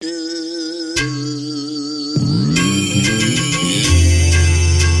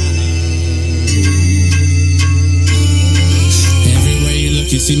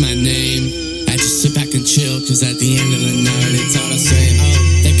Cause at the end of the night, it's all the same. Oh,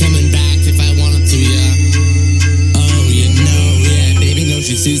 they're coming back if I want them to, yeah. Oh, you know, yeah, baby knows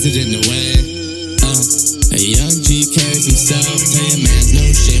she sees it in the way. A young G carries himself. Tell your man's no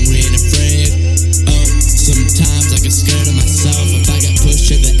shame, we ain't afraid. Oh, sometimes I get scared of myself. If I get pushed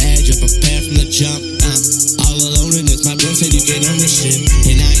to the edge, I'm prepared from the jump. All alone in this, my bro said you can own this shit.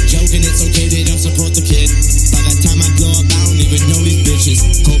 And I ain't joking, it's okay, they don't support the kid. By the time I blow up, I don't even know these bitches.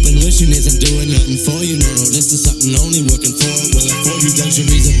 Hoping, wishing isn't doing nothing for you. No, this is something only working for. Will afford you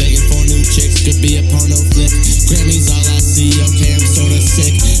luxuries and begging for new chicks. Could be a porno flick. Grammys all I see, okay, I'm sorta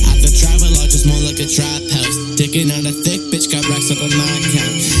sick. At the Travelodge, it's more like a trap house. Dicking on a thick bitch, got racks up on my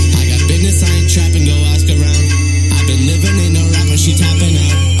account. I got business, I ain't trapping, go ask around. I've been living in no rapper, she tapping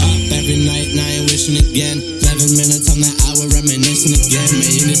out. Up every night, and I ain't wishing again. 11 minutes on the hour, reminiscing again.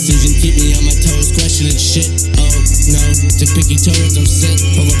 Made a decision, keep me on my toes, questioning shit. Oh, no, to picky toes, I'm sick.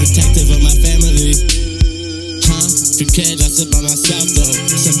 Overprotective of my family. For kids, I sit by myself though.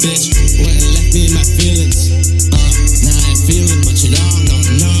 Some bitch went and left me in my feelings. Now I ain't feeling much at all,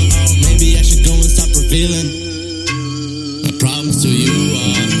 no. Oh, maybe I should go and stop revealing my problems to you.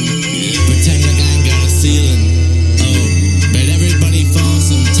 Pretend like I ain't got a ceiling. Oh, but everybody falls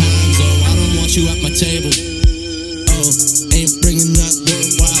sometimes. Oh, I don't want you at my table. Oh, ain't bringing up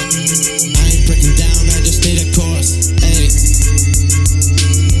worthwhile. I ain't breaking down, I just stay the course. Hey.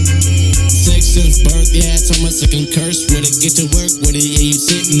 Since birth, yeah, it's almost like I'm cursed with it. Get to work with it, yeah, you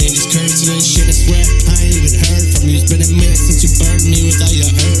sitting there just cursing and shit. I swear, I ain't even heard from you. It's been a minute since you burned me with all your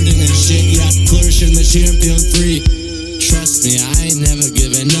hurting and shit. Yeah, I'm flourishing this year and feeling free. Trust me, I ain't never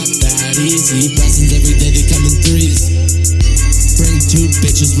giving up that easy. Blessings every day, they come in threes. Bring two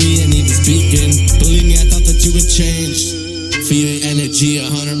bitches, we ain't even speaking. Believe me, I thought that you would change. Feel your energy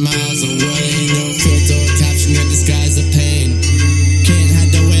 100 miles away. No filter or caption that disguise the pain. Can't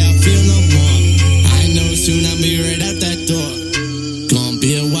hide the way I feel no more. Soon I'll be right out that door. Gonna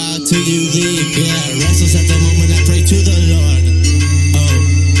be a while till you leave. Yeah, restless at the moment, I pray to the Lord. Oh,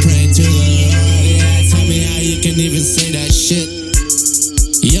 pray to the Lord. Yeah, tell me how you can even say that shit.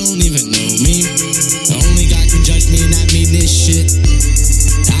 You don't even know me. Only God can judge me and I mean this shit.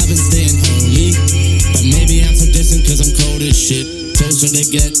 I've been staying holy, but maybe I'm so distant cause I'm cold as shit. Closer they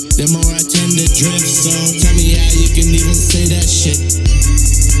get, the more I tend to drift. So tell me how you can even say that shit.